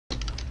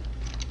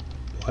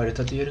Bu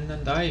harita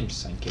diğerinden daha iyiymiş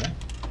sanki ya.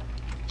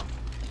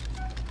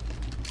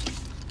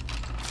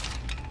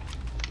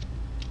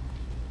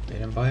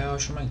 Benim bayağı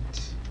hoşuma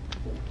gitti.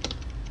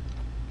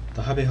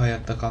 Daha bir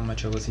hayatta kalma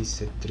çabası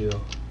hissettiriyor.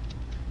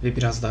 Ve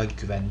biraz daha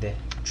güvende.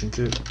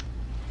 Çünkü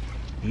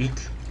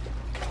büyük.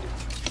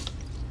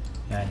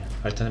 Yani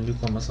haritanın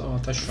büyük olması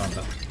avantaj şu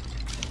anda.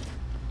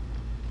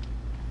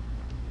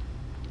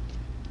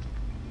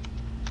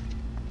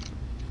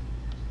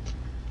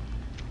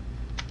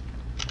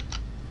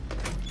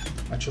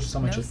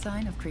 Açılsam açıl.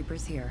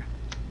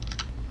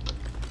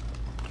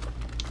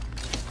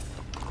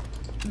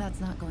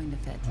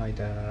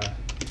 Hayda.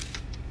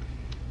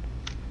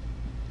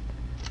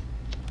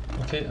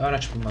 Okey,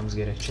 araç bulmamız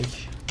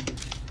gerekecek.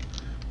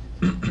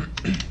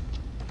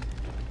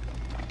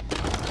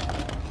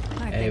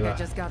 Eyvah.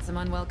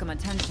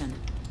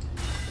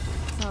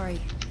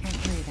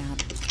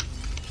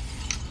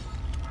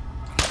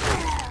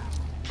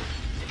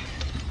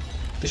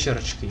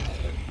 Dışarı çıkayım.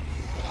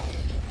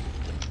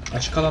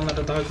 Açık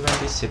alanlarda daha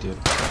güvende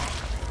hissediyorum.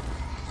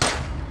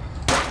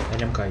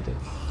 Elim kaydı.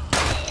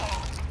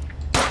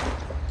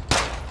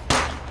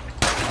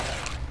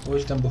 O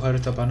yüzden bu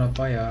harita bana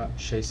bayağı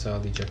şey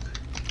sağlayacak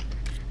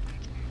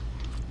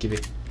gibi.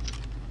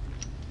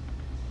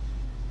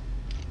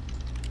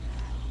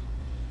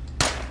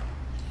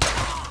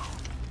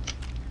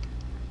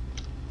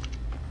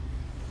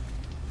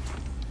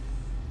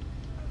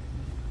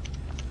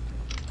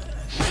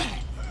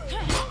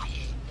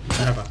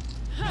 Merhaba.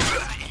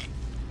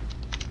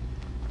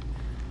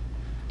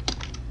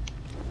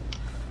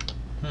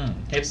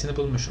 Hepsini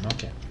bulmuşum.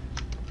 Okey.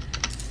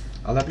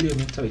 Alabiliyor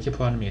muyum? Tabii ki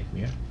puanım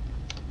yetmiyor.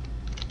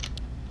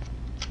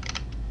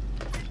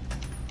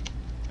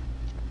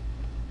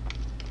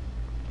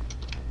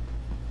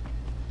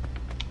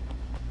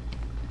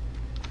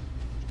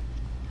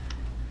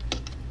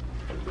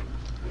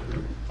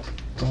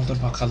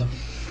 Doldur bakalım.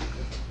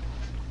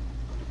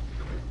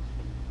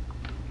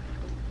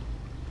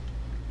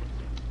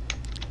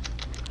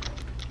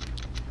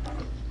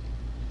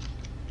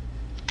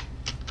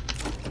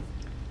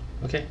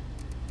 Okey.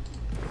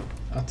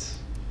 At.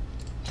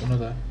 Bunu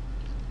da.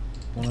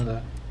 Bunu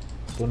da.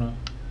 Bunu.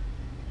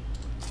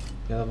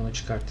 Ya da bunu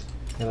çıkart.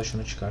 Ya da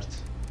şunu çıkart.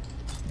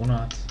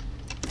 Bunu at.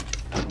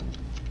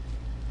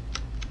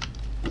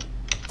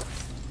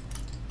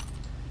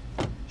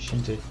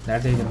 Şimdi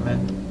neredeydim ben?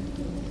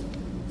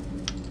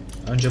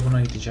 Önce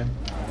buna gideceğim.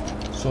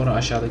 Sonra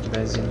aşağıdaki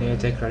benzinliğe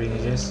tekrar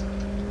ineceğiz.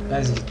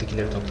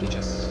 Benzinliktekileri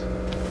toplayacağız.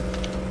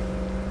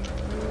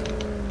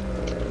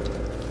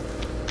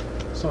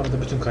 Sonra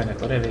da bütün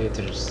kaynakları eve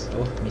getiririz.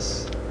 Oh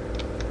mis.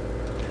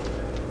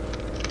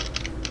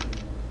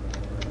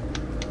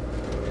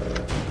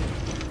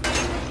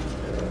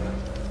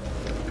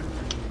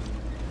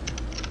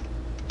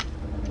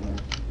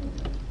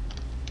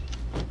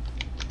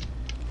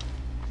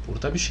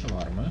 Burada bir şey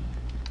var mı?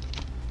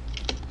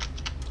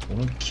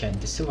 Bunun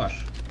kendisi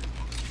var.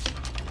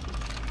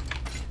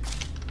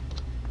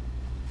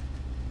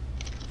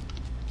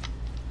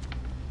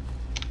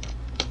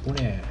 Bu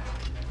ne?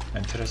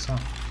 Enteresan.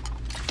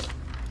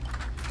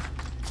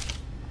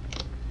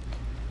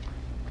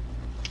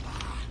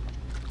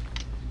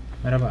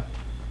 Merhaba.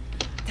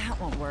 That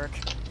won't work.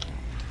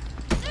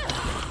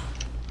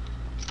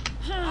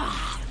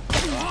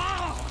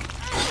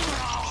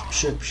 Bir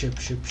şey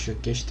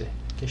yok. Geçti.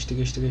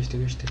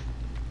 Geçti.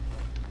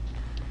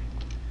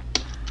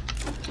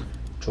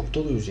 Çok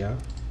doluyuz ya.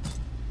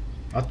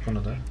 At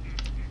bunu da.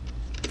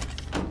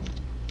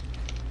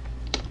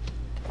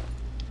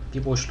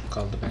 Bir boşluk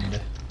kaldı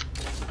bende.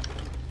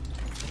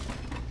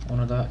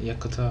 Onu da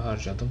yakıta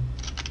harcadım.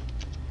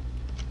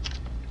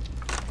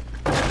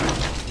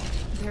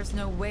 There's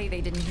no way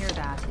they didn't hear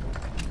that.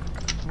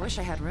 Wish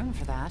I had room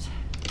for that.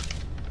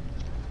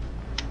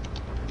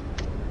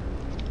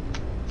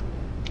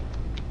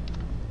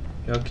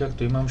 Yok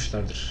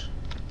duymamışlardır.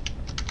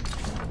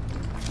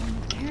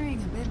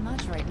 Carrying a bit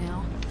much right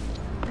now.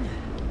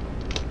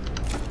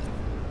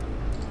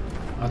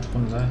 At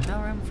bunu da.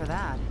 No room for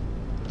that.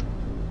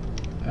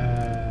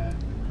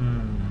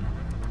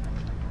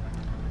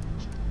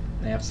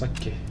 Ne yapsak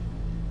ki?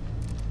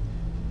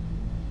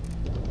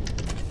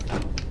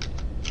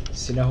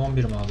 Silah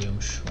 11 mi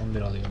alıyormuş?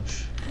 11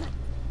 alıyormuş.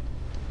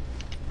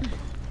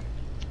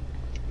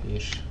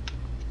 1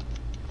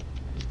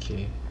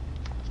 2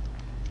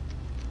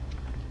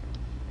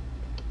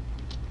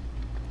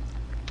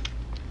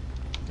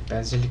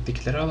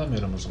 Benzinliktekileri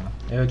alamıyorum o zaman.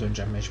 Eve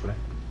döneceğim mecburen.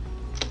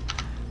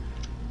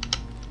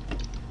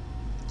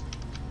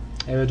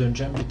 Eve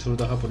döneceğim. Bir tur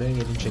daha buraya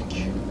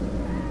gelecek.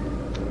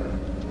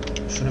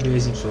 Şunu bir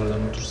ezeyim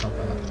sonradan unutursam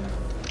falan.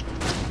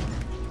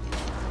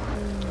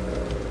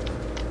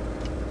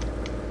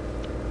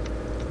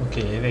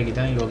 Okey, eve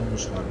giden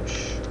yolumuz varmış.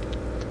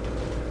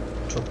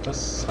 Çok da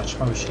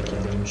saçma bir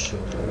şekildeymiş yol.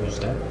 O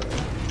yüzden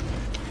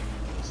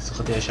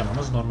sıkıntı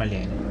yaşamamız normal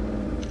yani.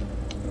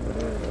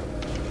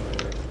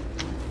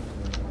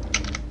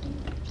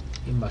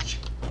 Bir bakayım.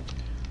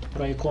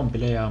 Burayı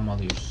komple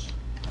yağmalıyoruz.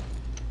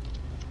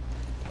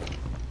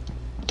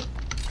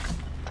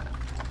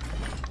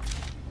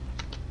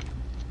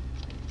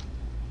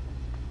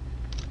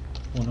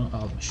 Bunu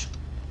almışım.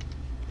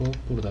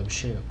 Burada bir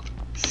şey yok.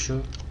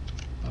 Şu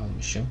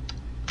almışım.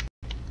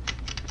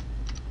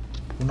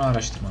 Bunu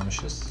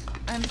araştırmamışız.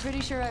 I'm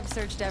pretty sure I've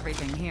searched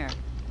everything here.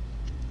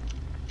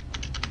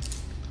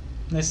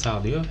 Ne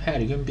sağlıyor?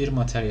 Her gün bir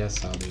materyal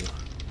sağlıyor.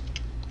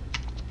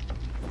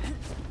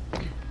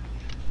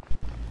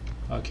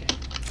 Okey.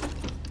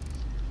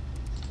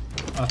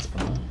 At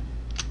bunu.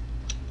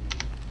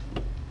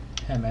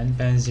 Hemen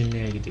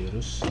benzinliğe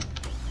gidiyoruz.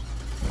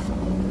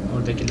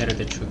 Oradakilere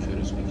de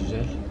çöküyoruz bir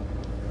güzel.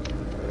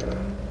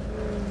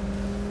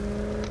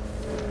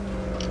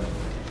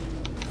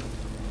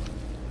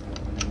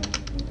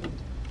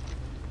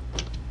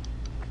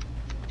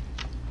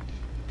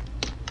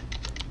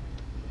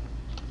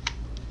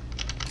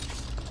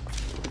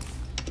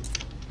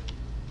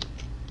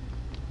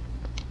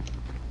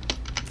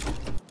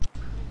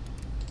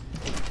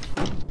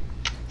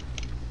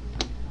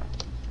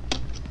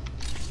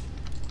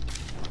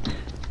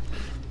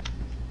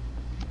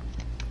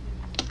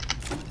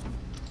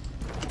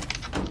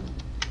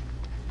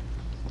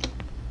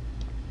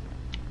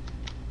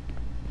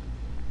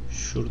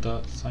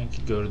 Şurada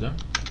sanki gördüm.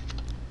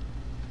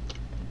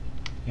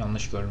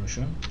 Yanlış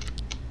görmüşüm.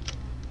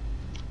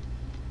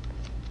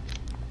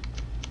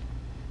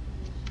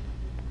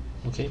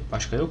 Okey.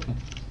 Başka yok mu?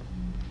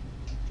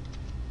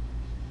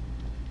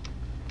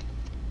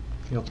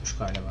 Yokmuş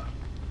galiba.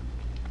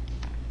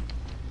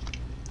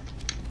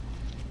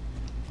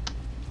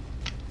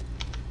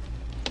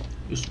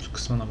 Üst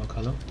kısmına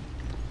bakalım.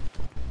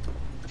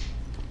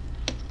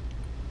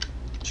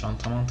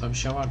 Çanta manta bir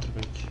şey vardır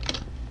belki.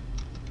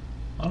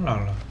 Allah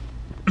Allah.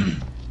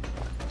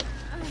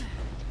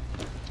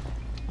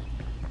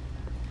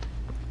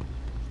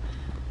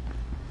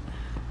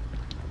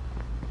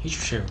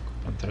 Hiçbir şey yok.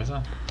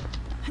 Enteresan.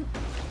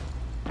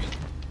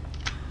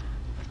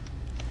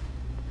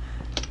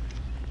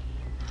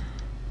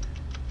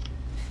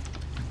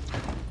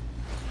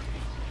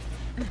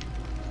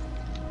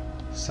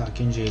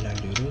 Sakince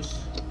ilerliyoruz.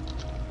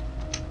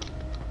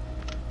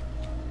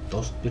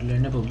 Dost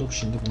birilerini bulduk.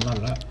 Şimdi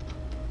bunlarla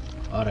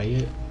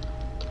arayı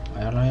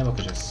ayarlamaya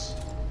bakacağız.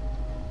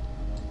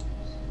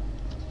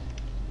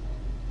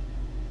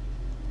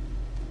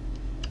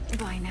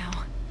 By now.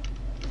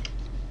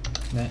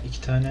 Ne?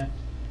 2 tane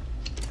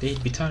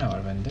değil, bir tane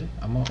var bende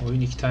ama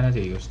oyun 2 tane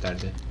diye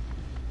gösterdi.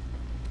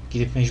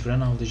 Gidip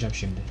mecburen avlayacağım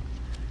şimdi.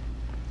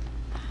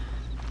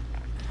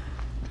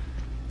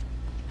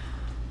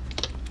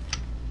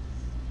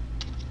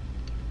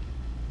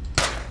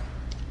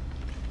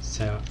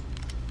 Seha.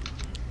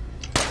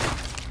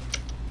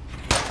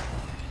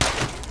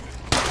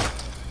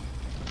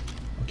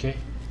 Okey.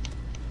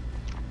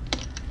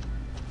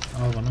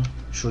 Al bunu.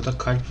 Şurada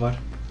kalp var.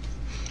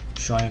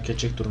 Şu an yok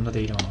edecek durumda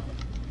değilim ama.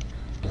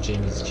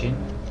 Gideceğimiz için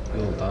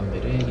yoldan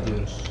beri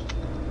gidiyoruz.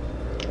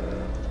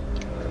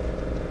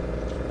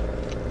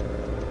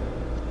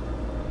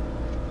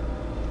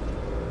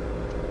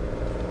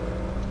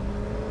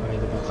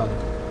 Haydi bakalım.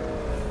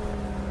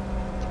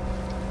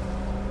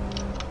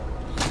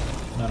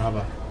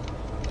 Merhaba.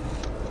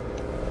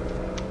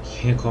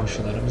 Yeni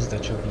komşularımız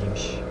da çok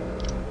iyiymiş.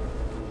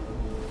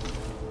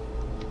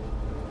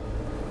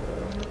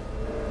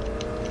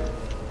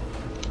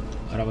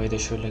 Arabayı da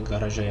şöyle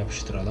garaja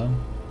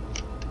yapıştıralım.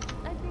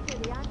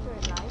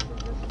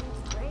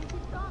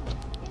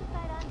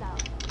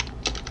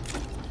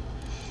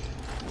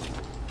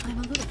 I'm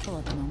a little full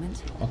at the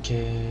moment.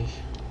 Okey.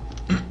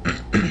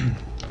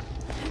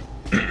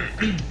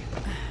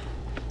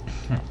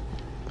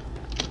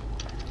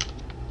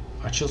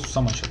 Açıl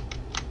susam açıl.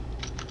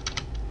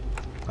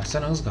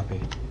 Açsana hız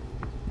kapıyı.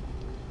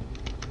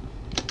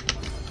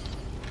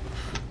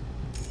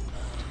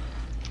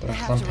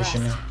 Bırak lan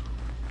peşimi.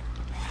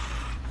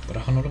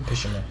 Bırakın oğlum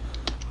peşimi.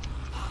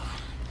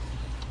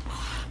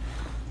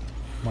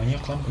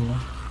 Manyak lan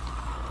bunlar.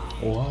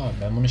 Oha,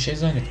 ben bunu şey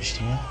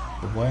zannetmiştim ya.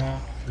 Bu bayağı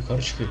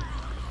yukarı çıkıyor.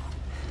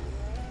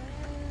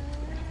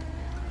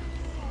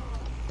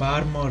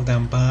 Bağırma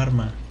oradan,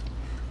 bağırma.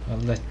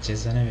 Allah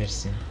cezanı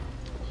versin.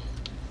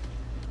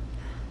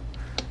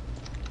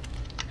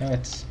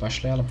 Evet,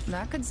 başlayalım.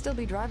 That could still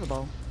be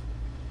drivable.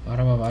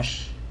 Araba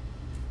var.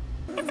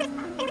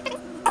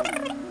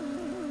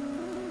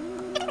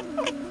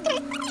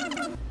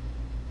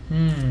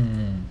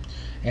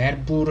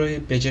 Eğer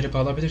burayı becerip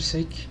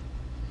alabilirsek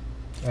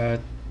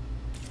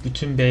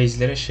bütün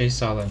base'lere şey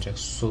sağlanacak,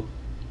 su.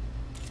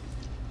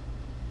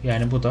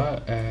 Yani bu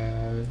da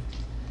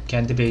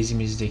kendi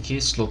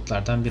base'imizdeki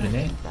slotlardan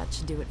birini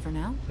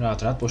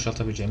rahat rahat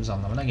boşaltabileceğimiz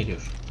anlamına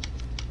geliyor.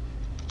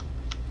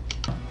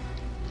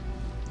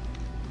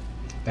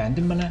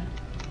 Beğendin mi ne?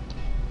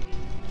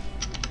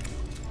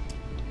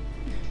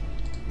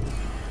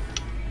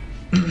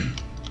 I'm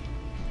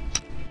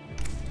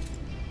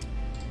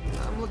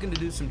looking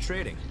to do some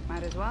trading.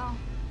 Might as well.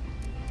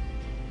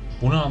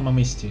 Bunu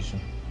almamı istiyorsun.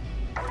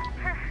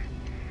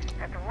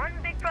 That's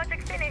one big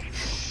project finished.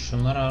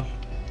 Şunları al.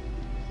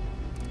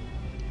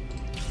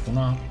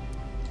 Bunu al.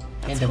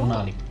 Ben de bunu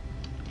alayım.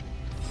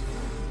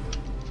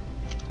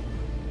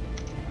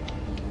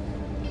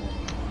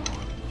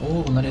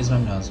 Oo, bunları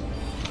ezmem lazım.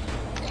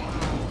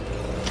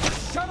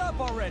 Shut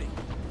up already.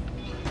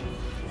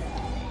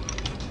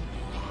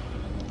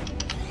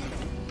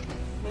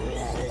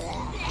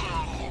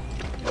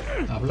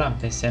 Ablam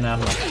ben seni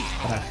almam.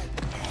 Bırak.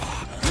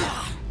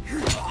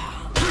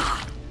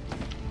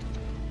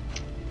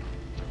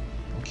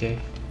 Okey.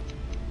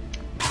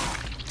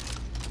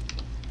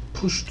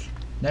 Pushed.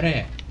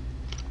 Nereye?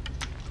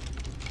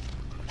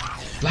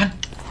 Lan!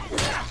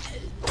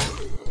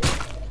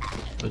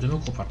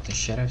 Ödümü koparttın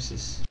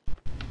şerefsiz.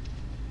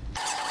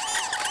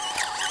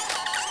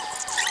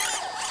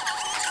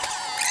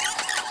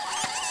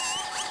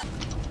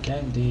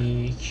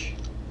 Geldik.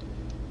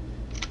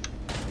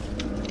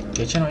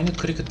 Geçen oyunu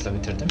cricket'la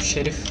bitirdim.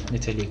 Şerif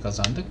niteliği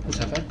kazandık. Bu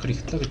sefer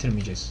cricket'la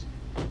bitirmeyeceğiz.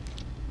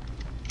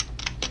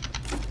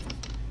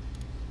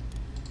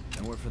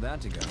 And where for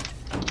that to go?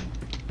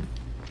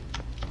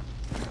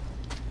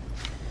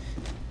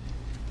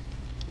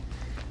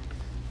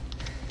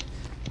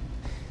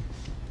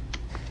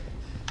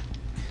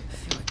 I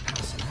feel like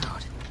passing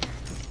out.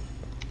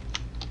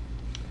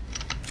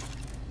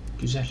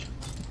 Güzel.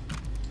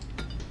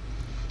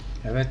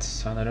 Evet,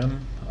 sanırım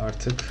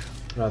artık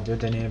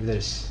radyo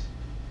deneyebiliriz.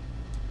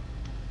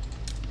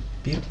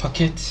 Bir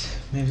paket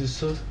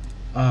mevzusu.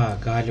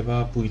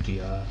 Galiba buydu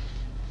ya.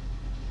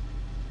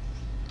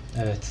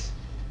 Evet.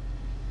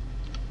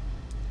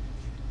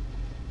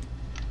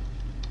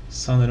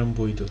 Sanırım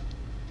buydu.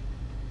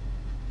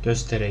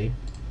 Göstereyim.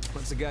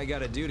 What's a guy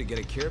gotta do to get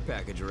a care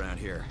package around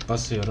here?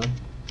 Basıyorum.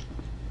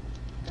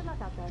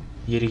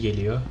 Yeri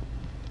geliyor.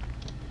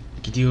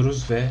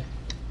 Gidiyoruz ve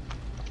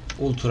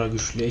ultra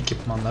güçlü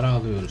ekipmanları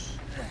alıyoruz.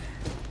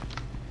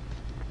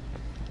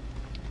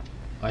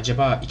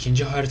 Acaba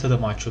ikinci haritada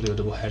mı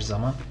açılıyordu bu her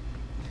zaman?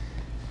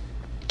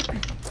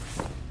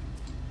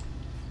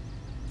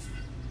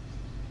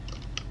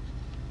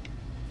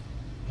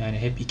 Yani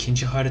hep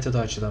ikinci haritada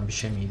açılan bir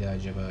şey miydi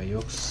acaba?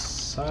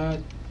 Yoksa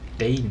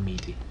değil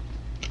miydi?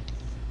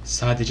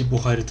 Sadece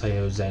bu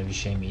haritaya özel bir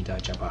şey miydi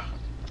acaba?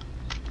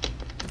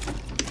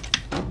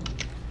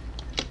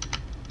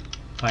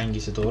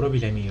 Hangisi doğru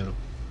bilemiyorum.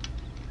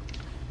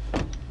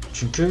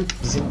 Çünkü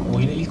bizim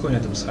oyuna ilk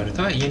oynadığımız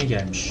harita yeni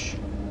gelmiş.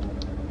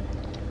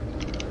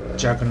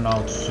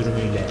 Juggernaut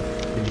sürümüyle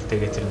birlikte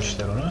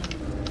getirmişler onu.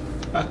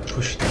 Bak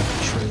puştu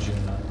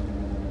çocuğuna.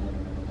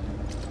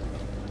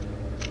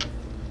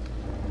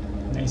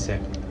 Neyse.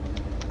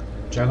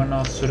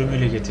 Juggernaut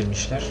sürümüyle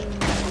getirmişler.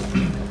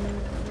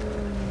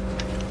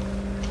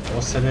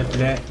 O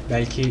sebeple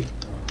belki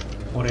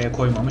oraya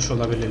koymamış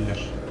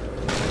olabilirler.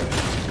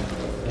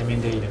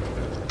 Emin değilim.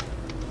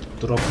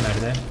 Drop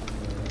nerede?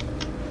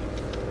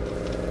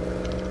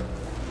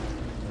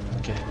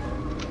 Okey.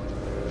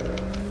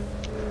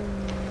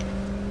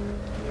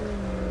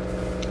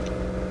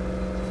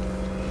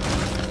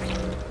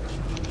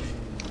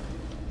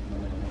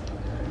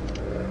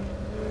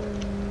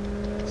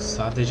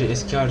 Sadece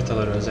eski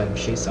haritalara özel bir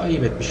şeyse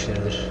ayıp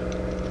etmişlerdir.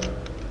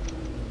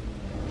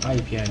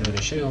 Ayıp yani,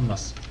 öyle şey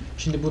olmaz.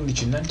 Şimdi bunun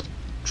içinden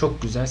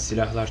çok güzel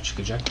silahlar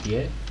çıkacak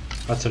diye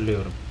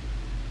hatırlıyorum.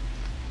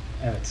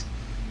 Evet.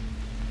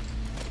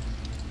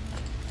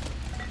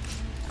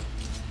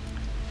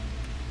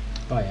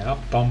 Bayağı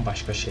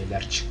bambaşka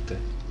şeyler çıktı.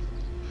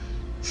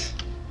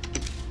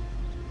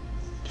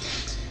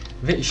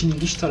 Ve işin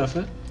ilginç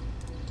tarafı,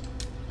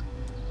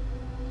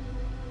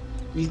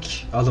 ilk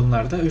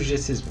alımlarda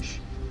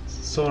ücretsizmiş.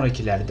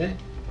 Sonrakilerde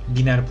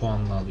biner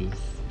puanla alıyoruz.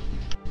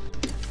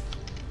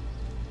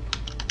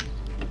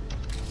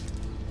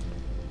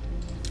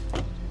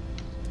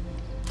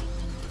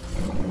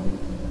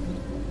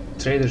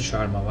 Trader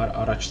çağırma var,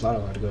 araçlar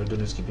var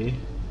gördüğünüz gibi.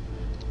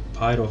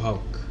 Pyro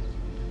Hawk.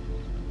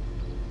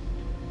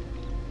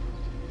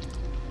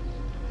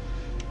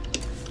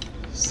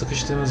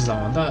 Sıkıştığımız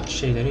zaman da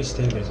şeyleri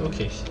isteyebiliriz.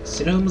 Okey.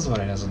 Silahımız var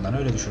en azından,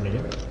 öyle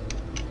düşünelim.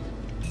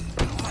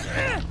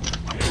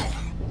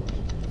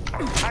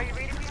 Are you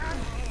reading me on?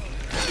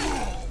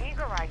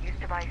 Eagle Eye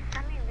used to buy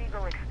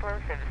semi-legal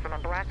explosives from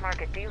a black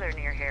market dealer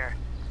near here.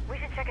 We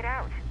should check it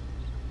out.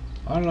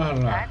 Allah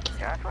Allah. That's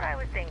just what I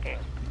was thinking.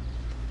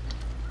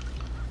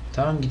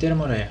 Tamam,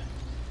 giderim oraya.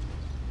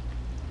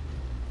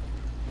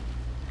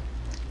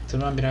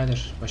 Tırman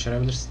birader.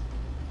 Başarabilirsin.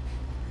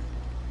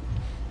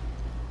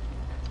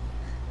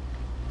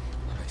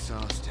 I'm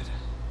exhausted.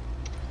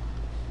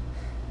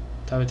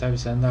 Tabi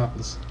sen de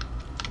haklısın.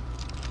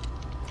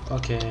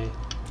 Okey.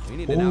 We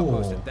need an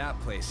outpost at that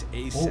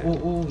place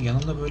ASAP.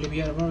 Yanında böyle bir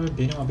yer var ve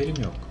benim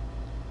haberim yok.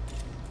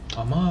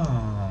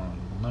 Aman,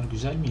 bunlar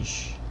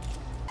güzelmiş.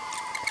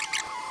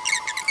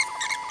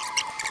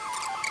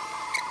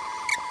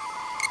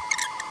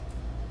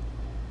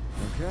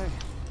 Okay.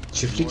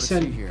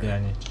 Çiftliksel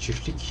yani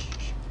çiftlik.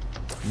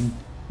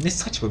 Ne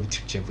saçma bir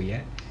Türkçe bu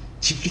ya.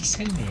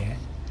 Çiftliksel ne ya?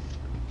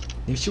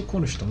 Ne biçim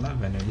konuştum lan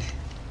ben öyle.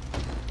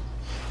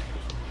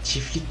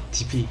 Çiftlik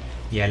tipi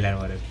yerler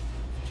var hep.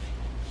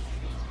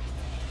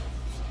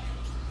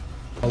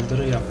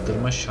 Saldırı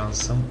yaptırma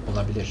şansım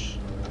olabilir.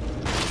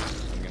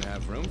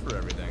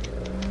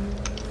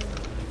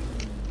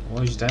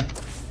 O yüzden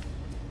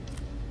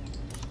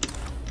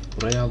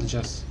Burayı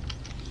alacağız.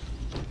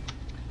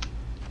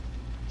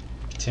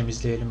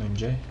 Temizleyelim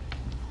önce.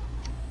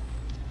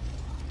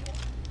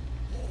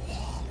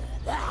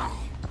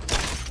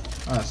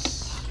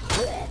 Az.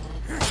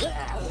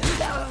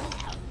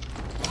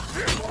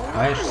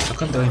 Hayır,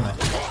 sakın değme.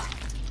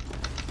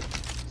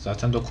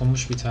 Zaten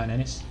dokunmuş bir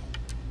taneniz.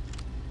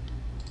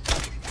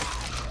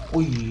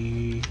 Oy,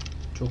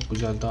 çok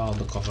güzel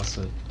dağıldı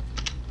kafası.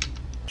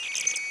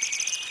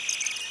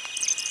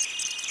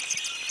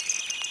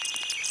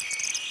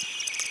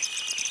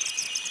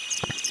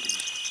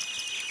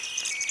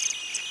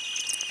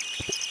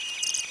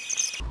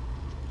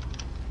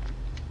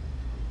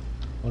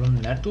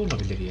 Oğlum nerede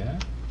olabilir ya?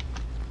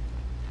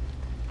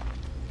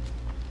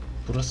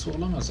 Burası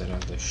olamaz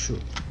herhalde. Şu.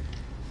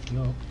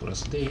 Yok,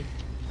 burası değil.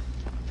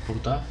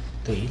 Burada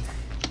değil.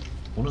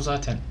 Bunu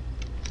zaten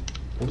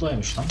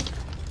buradaymış lan.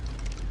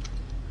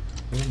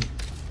 Oğlum,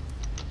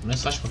 bu ne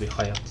saçma bir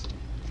hayat.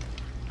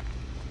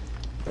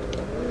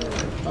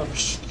 Abi,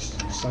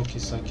 sakin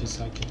sakin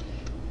sakin.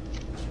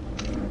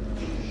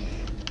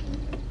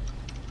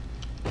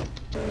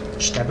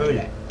 İşte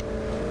böyle.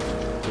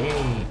 Yay.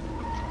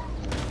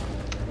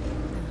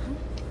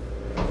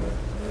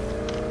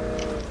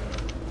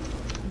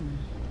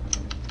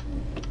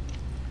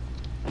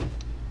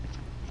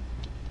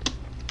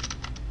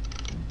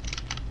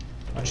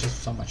 Açıl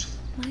susam açıl.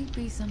 Might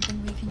be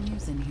something we can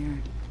use in here.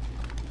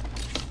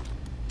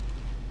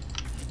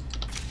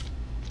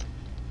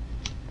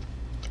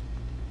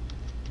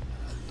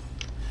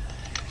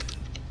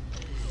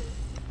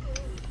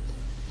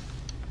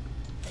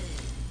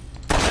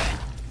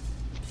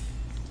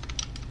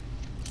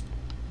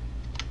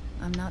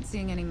 I'm not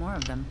seeing any more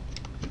of them.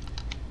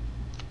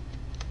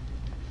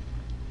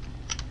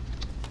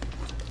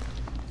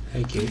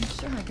 Peki. I'm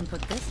sure I can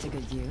put this to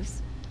good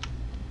use.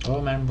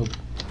 O mermi buldum.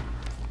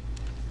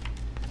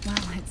 Well,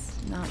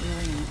 it's not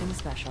really anything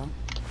special.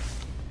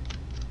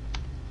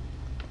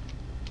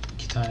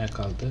 2 tane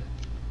kaldı.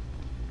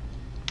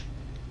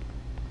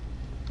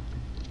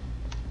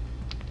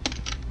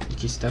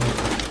 İkisi de bu.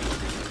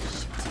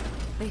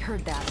 They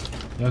heard that.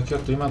 Yok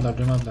yok, duymadılar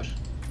duymadılar.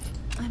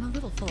 I'm a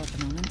little full at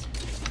the moment.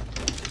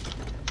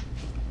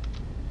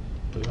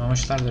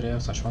 Duymamışlardır ya,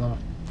 saçmalama.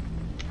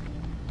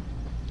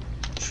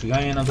 Şu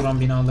yan yana duran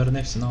binaların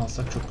hepsini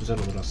alsak çok güzel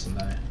olur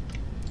aslında yani.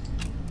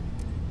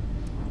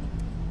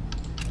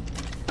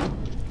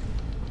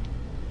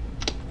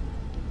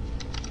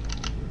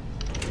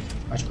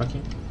 Aç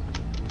bakayım.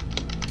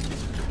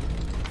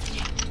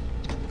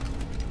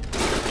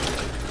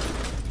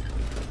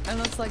 It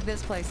looks like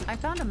this place. I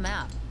found a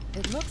map.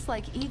 It looks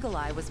like Eagle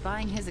Eye was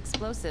buying his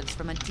explosives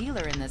from a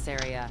dealer in this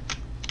area.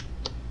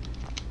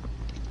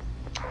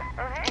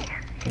 Oh hey,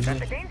 you got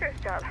the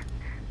dangerous job.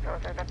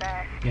 Those are the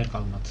best. Yer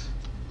kalmadı.